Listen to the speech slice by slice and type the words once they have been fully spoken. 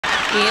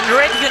In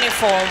red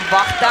uniform,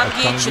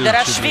 ВАХТАНГ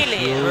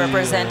Чидрашвили,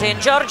 representing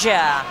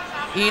Georgia.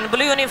 In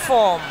blue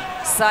uniform,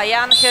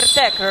 САЯН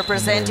Хертек,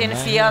 representing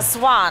FIAS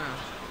 1.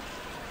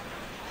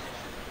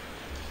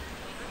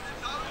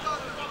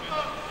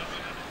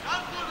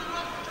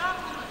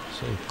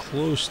 So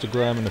close to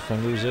grabbing the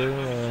fingers there.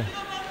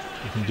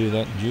 You can do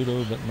that in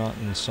judo, but not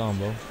in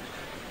sambo.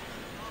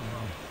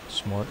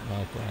 Smart,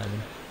 not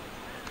grabbing,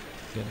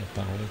 getting a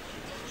penalty.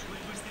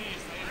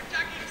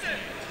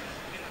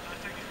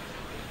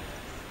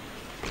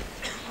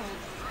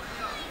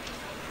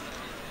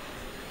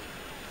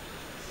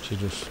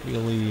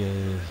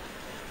 Chидрашвили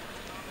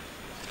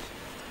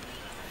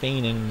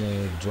feigning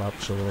the drop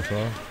shoulder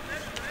throw.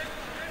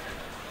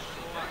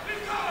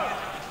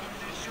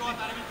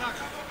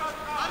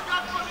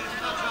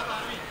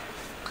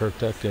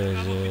 Hертek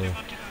is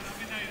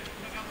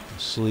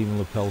sleeve and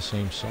lapel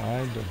same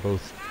side. They're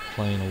both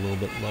playing a little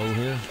bit low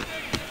here.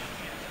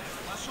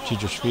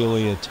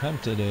 Chидрашвili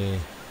attempted a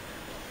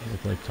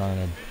look like kind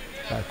of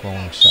back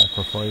rolling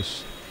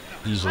sacrifice,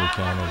 easily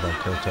countered by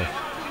Hертek.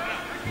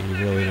 He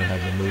really didn't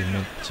have the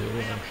movement to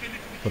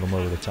put him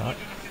over the top.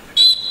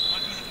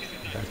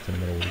 Back to the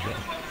middle we go.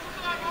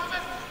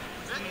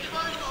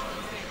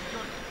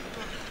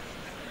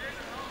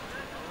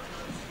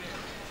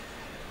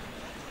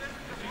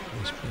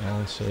 Nice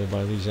balance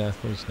by these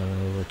athletes, no one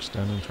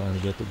overextending, trying to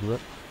get the grip.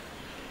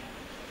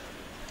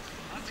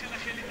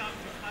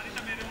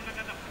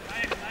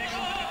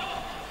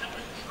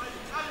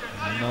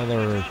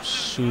 Another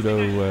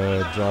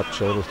pseudo drop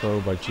shoulder throw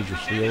by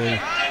Chидрашвили.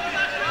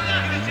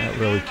 Not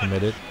really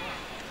committed.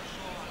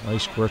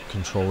 Nice grip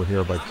control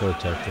here by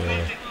Hертek.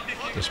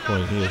 At this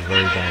point, he is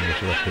very dominant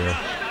grip here.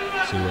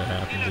 See what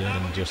happens in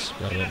and just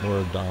got it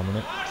more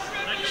dominant.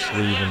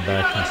 Sleeve and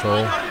back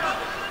control.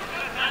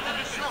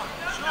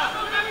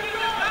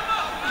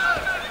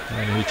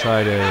 And he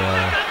tried a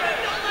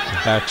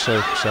back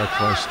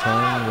sacrifice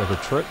turn with a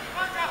trick.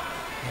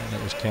 And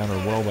it was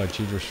countered well by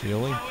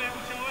Chидрашвили.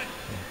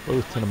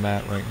 Both to the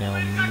mat right now.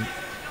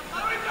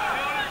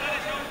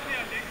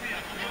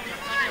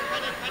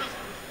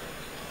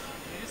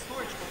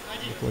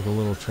 Looked like a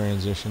little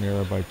transition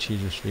error by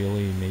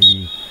Chидрашвili,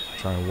 maybe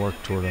trying to work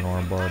toward an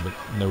armbar, but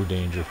no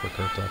danger for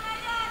Hертek.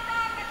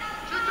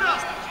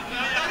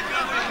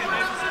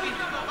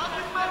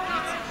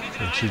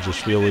 So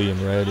Chидрашвili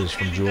in red is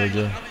from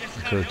Georgia,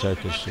 and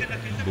Hертek is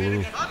in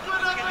blue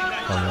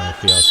from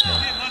FIAS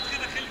 1.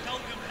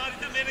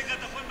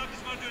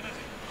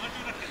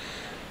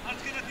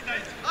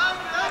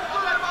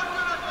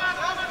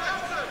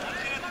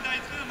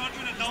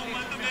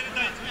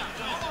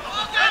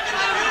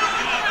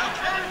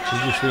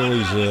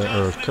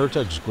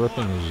 Hərtek's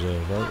gripping is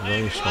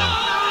very strong.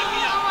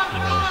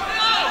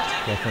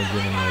 Definitely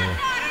giving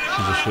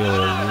Chидрашвili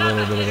a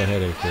little bit of a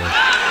headache there.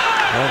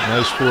 Right,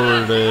 nice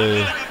forward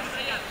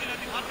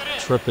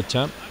trip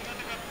attempt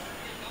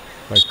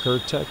by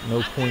Hərtek.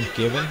 No point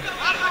given.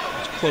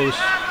 It's close.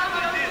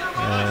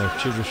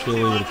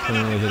 Chидрашvili would have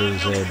cleanly hit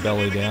his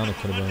belly down. It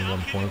could have been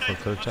 1 point for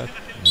Hərtek.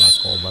 Not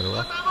called by the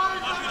ref.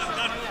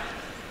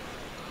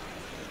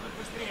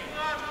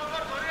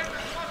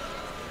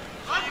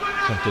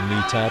 Attempted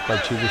knee tap by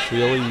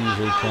Chидрашвili,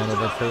 usually countered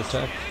by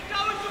Hərtek.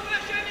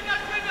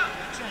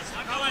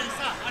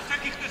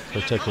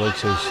 Hərtek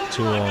likes his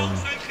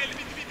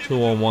two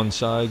on one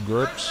side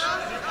grips.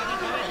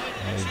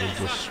 And they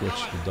just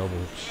switched to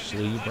double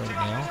sleeve right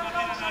now.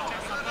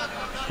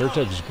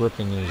 Hərtek's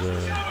gripping is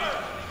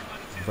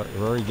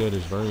very good.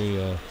 Is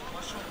very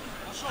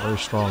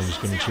strong. He's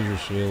giving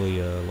Chидрашвili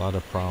a lot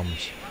of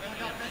problems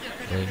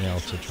right now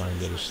to try and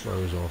get his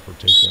throws off or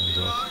takedowns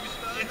off.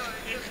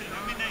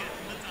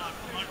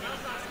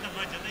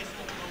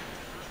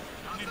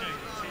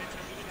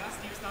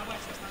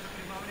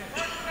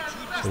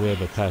 So we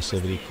have a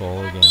passivity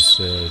call against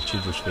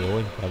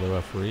Chидрашвili by the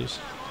referees.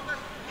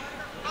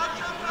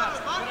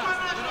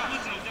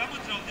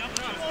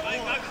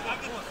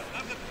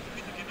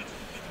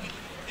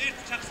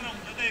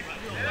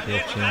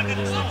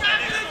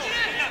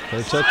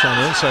 Hərtek on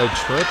the inside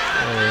trip,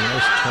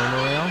 nice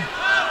turnaround.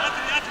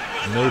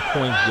 No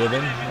point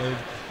given.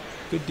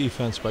 Good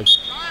defense by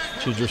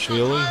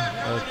Chидрашвili,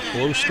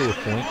 close to a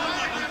point.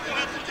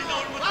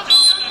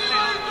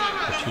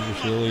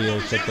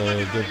 Chидрашвili took a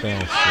good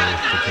bounce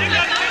to take a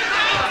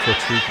foot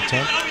sweep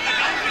attempt.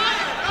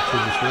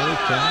 Chидрашvili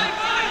count.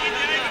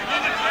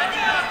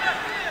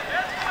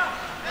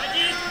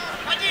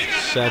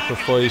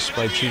 Sacrifice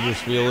by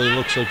Chидрашвili.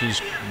 Looks like he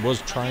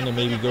was trying to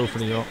maybe go for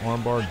the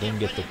armbar, didn't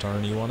get the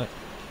turn he wanted.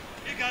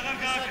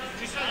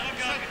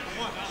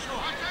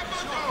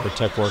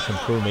 Hərtek working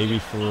through maybe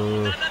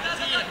for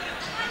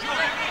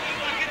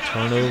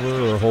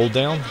turnover or hold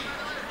down.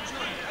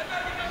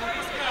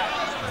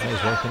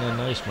 He's working in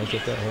nice, might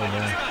get that hold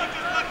down.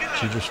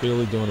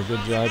 Chидрашвili doing a good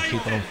job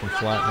keeping him from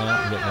flattening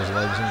out and getting his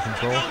legs in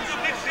control.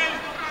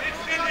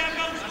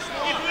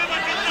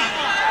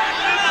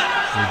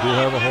 We do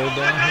have a hold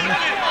down here.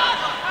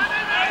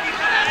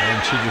 And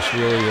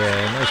Chидрашvili,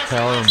 nice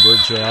power and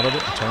bridge out of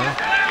it and turn.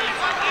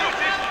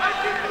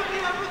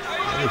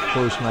 Very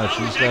close match.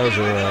 These guys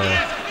are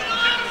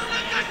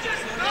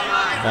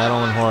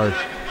battling hard.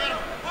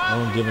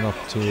 No one giving up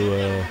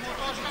too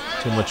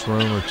much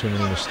room or too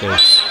many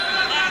mistakes.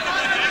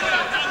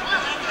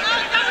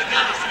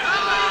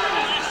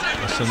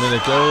 Less than a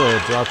minute go.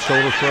 A drop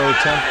shoulder throw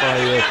attempt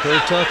by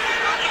Hертек.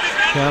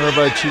 Counter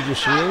by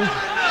Chидрашвили.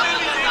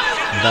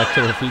 Back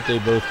to their feet, they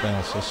both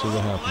bounce. Let's see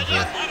what happens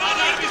here.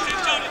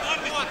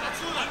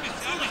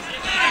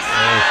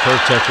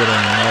 Hертek with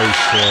a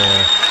nice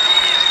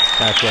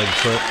back leg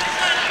trip.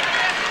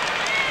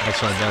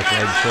 Outside back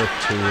leg trip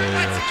to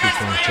a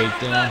two-point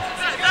takedown.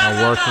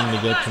 Now working to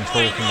get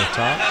control from the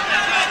top.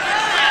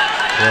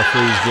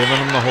 Referee's giving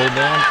him the hold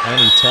down, and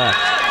he tapped.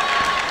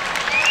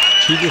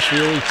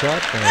 Chиdrashvili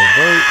tapped, and a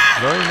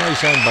very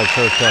nice end by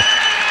Hертек.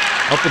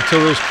 Up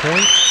until this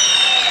point,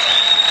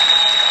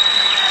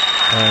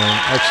 an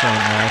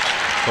excellent match.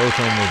 Both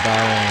of them were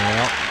battling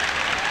it out.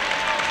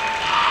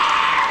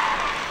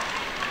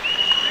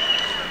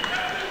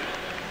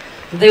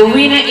 The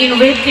winner in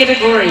weight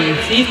category,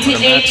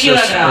 58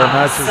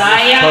 kilograms,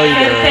 САЯН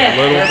Хертек,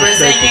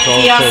 representing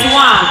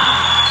ФИА-1.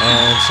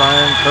 And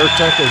САЯН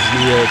Хертек is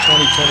the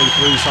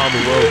 2023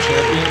 Sambo World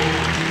Champion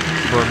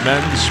for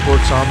men's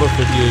sports Sambo,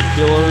 58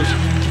 kilos.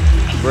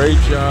 Great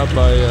job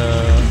by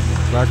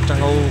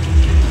ВАХТАНГ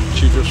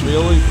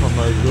Чидрашвили from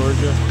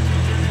Georgia.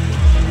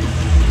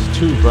 It's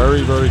two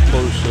very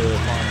close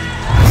finals.